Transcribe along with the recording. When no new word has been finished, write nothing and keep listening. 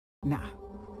Now,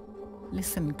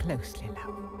 listen closely,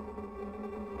 love.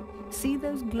 See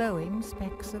those glowing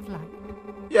specks of light?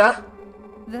 Yeah.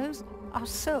 Those are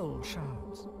soul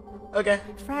shards. Okay.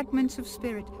 Fragments of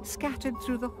spirit scattered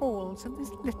through the halls of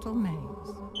this little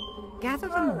maze. Gather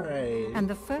them all, and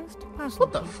the first puzzle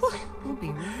piece will be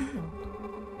revealed.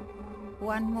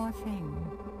 One more thing.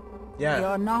 Yeah.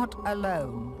 You're not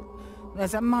alone.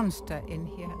 There's a monster in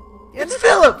here. It's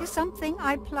Philip! It's something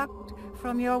I plucked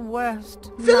from your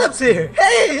worst. Philip's here!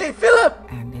 Hey, Philip!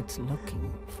 And it's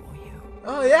looking for you.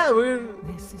 Oh yeah, we're...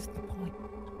 This is the point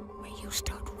where you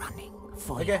start running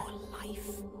for Okay. your life.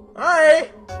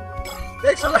 Alright!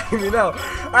 Thanks for letting me know.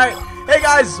 Alright, hey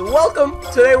guys, welcome!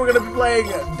 Today we're gonna be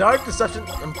playing Dark Deception.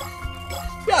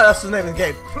 Yeah, that's the name of the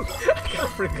game. I kinda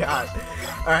forgot.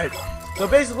 Alright, so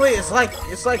basically it's like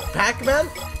Pac-Man.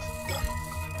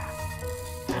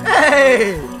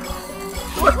 Hey!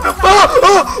 What the fuck?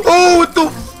 Oh, what the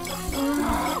f—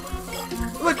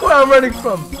 Look where I'm running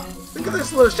from. Look at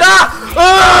this little shot!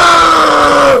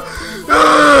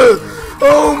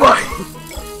 Oh my!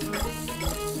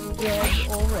 Dead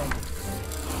already.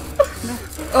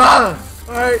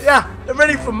 Alright, yeah, I'm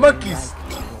ready for monkeys.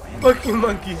 Fucking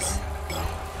monkeys.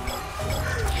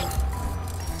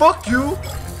 Fuck you!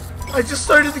 I just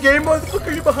started the game,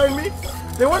 motherfucker, you behind me?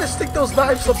 They want to stick those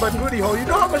knives up my booty hole. You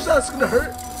know how much that's gonna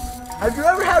hurt? Have you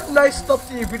ever had knives stuffed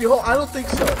in your booty hole? I don't think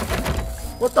so.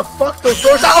 What the fuck? Those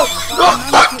doors— Oh! No,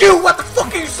 fuck you! What the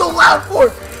fuck are you so loud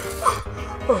for?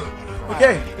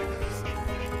 Okay.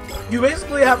 You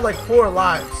basically have like 4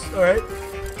 lives, alright?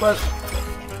 But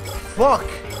fuck.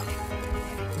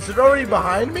 Is it already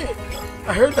behind me?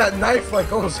 I heard that knife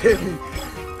like almost hit me.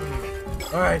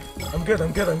 Alright, I'm good.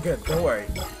 Don't worry.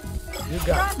 You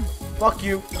got it. Fuck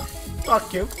you.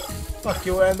 Fuck you. Fuck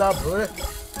you and the booty.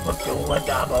 Fuck you and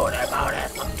the booty.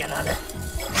 Fuck it on it.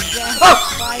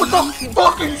 Ah! What the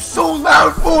fuck are you so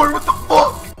loud for? What the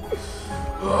fuck?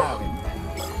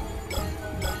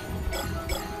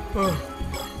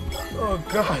 Oh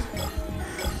god.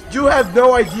 You have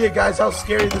no idea, guys, how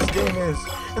scary this game is.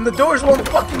 And the doors won't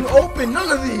fucking open.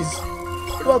 None of these.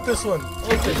 What about this one?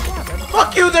 Open.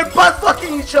 Fuck you, they're butt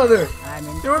fucking each other.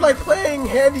 They were like playing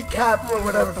handicap or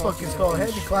whatever the fuck it's called.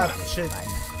 Handicap and shit.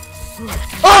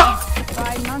 Ah!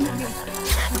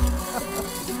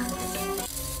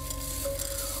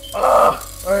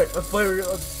 Alright, let's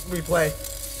replay.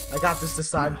 I got this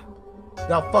time.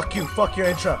 Now fuck you, fuck your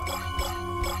intro.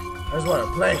 I just wanna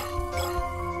play.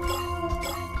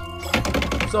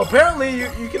 So apparently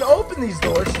you can open these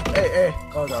doors. Hey.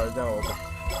 Oh no, they're not open.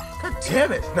 God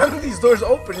damn it, none of these doors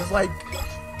open. It's like,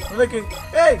 I'm thinking,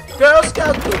 hey, Girl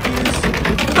Scout cookies!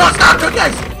 Girl Scout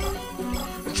cookies!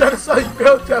 I'm trying to sell you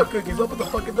Girl Scout cookies. Open the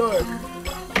fucking door.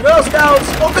 Girl Scouts,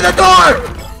 open the door!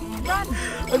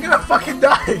 I'm gonna fucking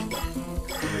die.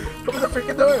 Open the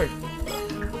freaking door.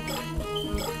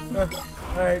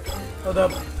 Alright, hold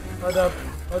up.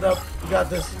 You got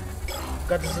this.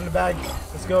 Got this in the bag.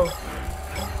 Let's go.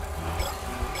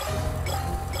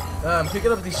 I'm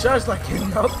picking up these shards like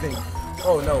nothing.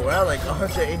 Oh no, we're at like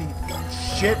 180.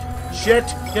 Shit,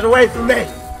 get away from me.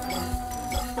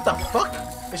 What the fuck?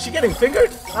 Is she getting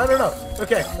fingered? I don't know.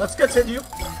 Okay, let's continue.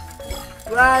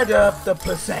 Right up the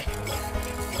pussy.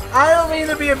 I don't mean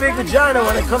to be a big vagina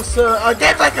when it comes to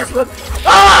games like this one.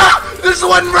 Ah! There's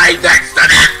one right next to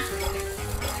it!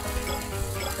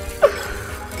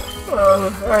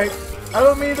 Alright. I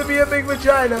don't mean to be a big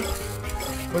vagina.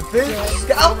 But this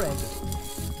scout—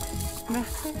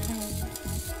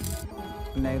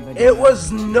 It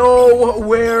was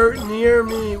nowhere near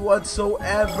me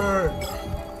whatsoever.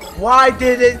 Why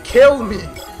did it kill me?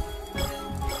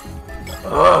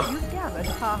 Ugh. You gathered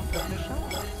half of the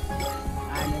shards.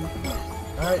 I'm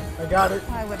impressed. Alright, I got it.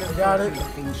 I got it.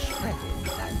 Been shredded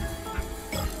by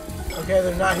now. Okay,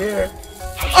 they're not here.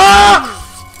 Ah!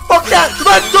 Fuck that!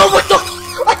 Red, no, what the—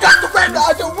 I got the red—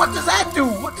 what does that do?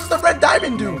 What does the red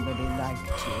diamond do? Nobody liked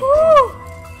you.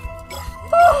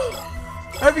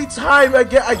 Every time I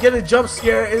get a jump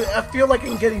scare, I feel like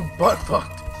I'm getting butt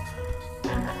fucked.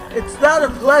 It's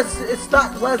not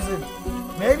pleasant.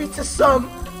 Maybe to some,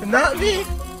 but not me.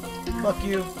 Fuck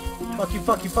you. Fuck you.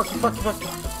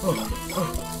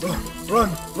 Run.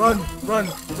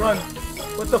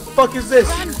 What the fuck is this?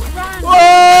 Run!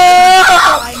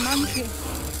 Oh! My monkey.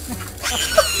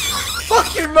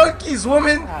 Fucking monkeys,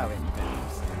 woman.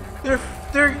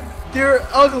 They're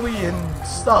ugly and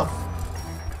stuff.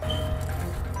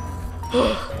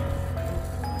 Don't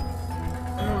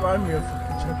remind me of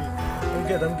fucking Chucky. I'm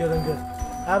good.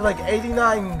 I have like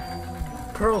 89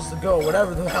 pearls to go,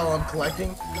 whatever the hell I'm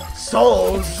collecting.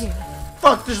 Souls!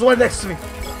 Fuck, there's one next to me.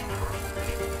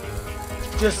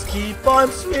 Just keep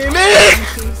on swimming.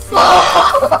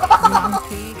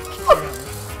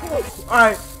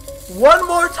 Alright, one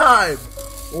more time,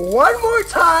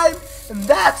 and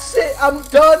that's it. I'm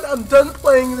done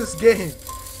playing this game.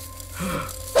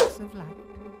 Of light.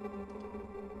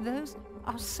 Those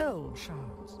are soul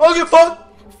shards. Okay,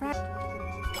 fuck.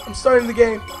 I'm starting the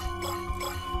game.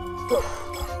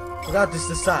 I got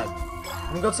this time.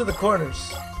 I'm gonna go to the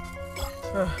corners.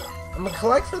 I'm gonna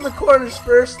collect from the corners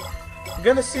first. I'm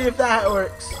gonna see if that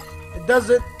works. It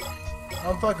doesn't.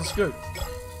 I'm fucking screwed.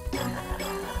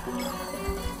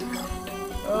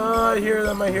 I hear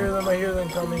them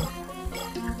coming.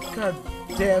 God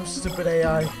damn stupid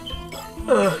AI.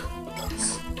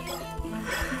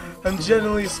 I'm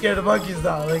genuinely scared of monkeys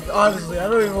now. Like, honestly, I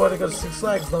don't even want to go to Six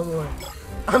Flags no more.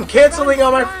 I'm canceling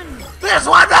on my... There's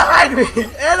one behind me!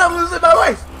 And I'm losing my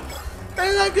wife!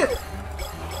 And I'm good.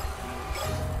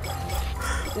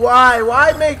 Why?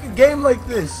 Why make a game like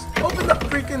this? Open the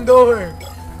freaking door.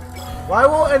 Why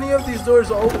won't any of these doors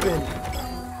open?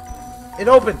 It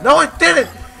opened. No, it didn't!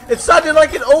 It sounded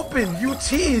like it opened! You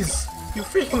tease! You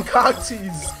freaking cock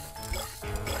tease!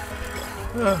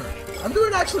 I'm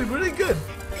doing actually really good.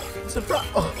 Surprise!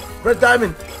 Oh, red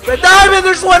diamond! Red diamond!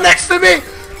 There's one next to me!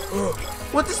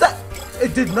 What is that?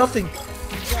 It did nothing.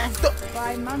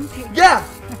 By monkey. Yeah!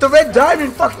 The red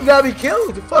diamond fucking got me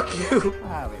killed! Fuck you!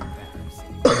 How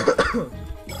embarrassing.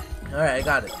 Alright, I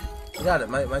got it. I got it.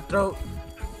 My throat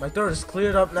is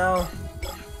cleared up now.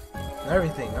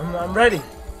 Everything. I'm ready.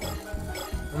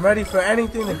 I'm ready for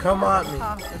anything to come at me.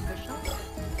 I'm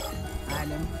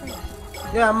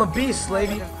impressed. Yeah, I'm a beast,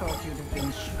 lady. I thought you'd have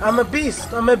been sure. I'm a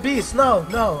beast. I'm a beast. No,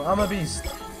 I'm a beast.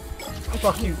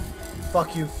 Fuck you.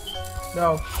 Fuck you.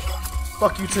 No.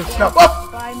 Fuck you too. No. Oh!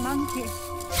 By monkey.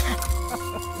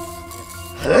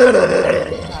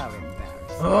 How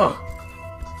embarrassing. Oh.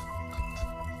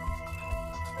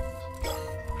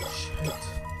 Shit.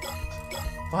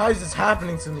 Why is this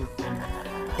happening to me?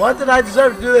 Why did I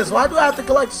deserve to do this? Why do I have to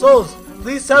collect souls?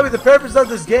 Please tell me the purpose of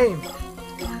this game.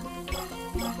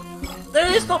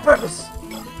 There is no purpose.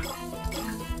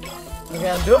 Okay,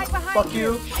 I'm doing. Fuck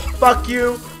you. Fuck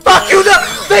you. Fuck you!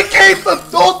 No! They came from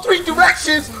all three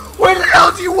directions! Where the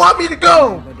hell do you want me to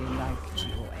go?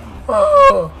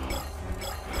 Oh.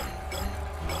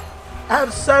 I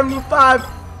have 75,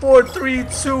 4, 3,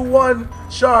 2, 1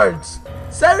 shards.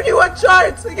 71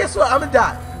 shards! And guess what? I'm gonna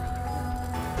die.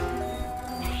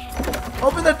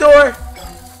 Open the door.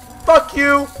 Fuck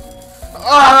you.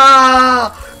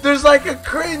 Ah! There's like a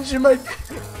cringe in my...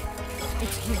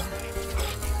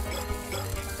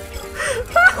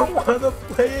 I don't want to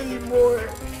play anymore.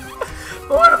 I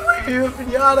want to play with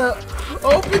Pinata.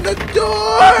 Open the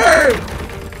door!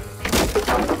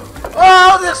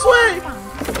 Oh, this way!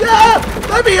 Yeah!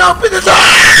 Let me open the door!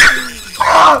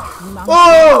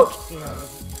 Oh!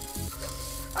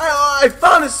 I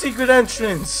found a secret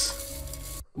entrance.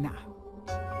 Now.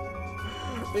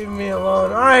 Leave me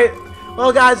alone. Alright.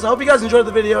 Well, guys, I hope you guys enjoyed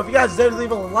the video. If you guys did,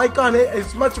 leave a like on it.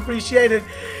 It's much appreciated.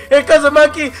 Here comes a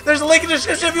monkey. There's a link in the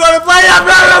description if you want to play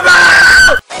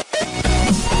it.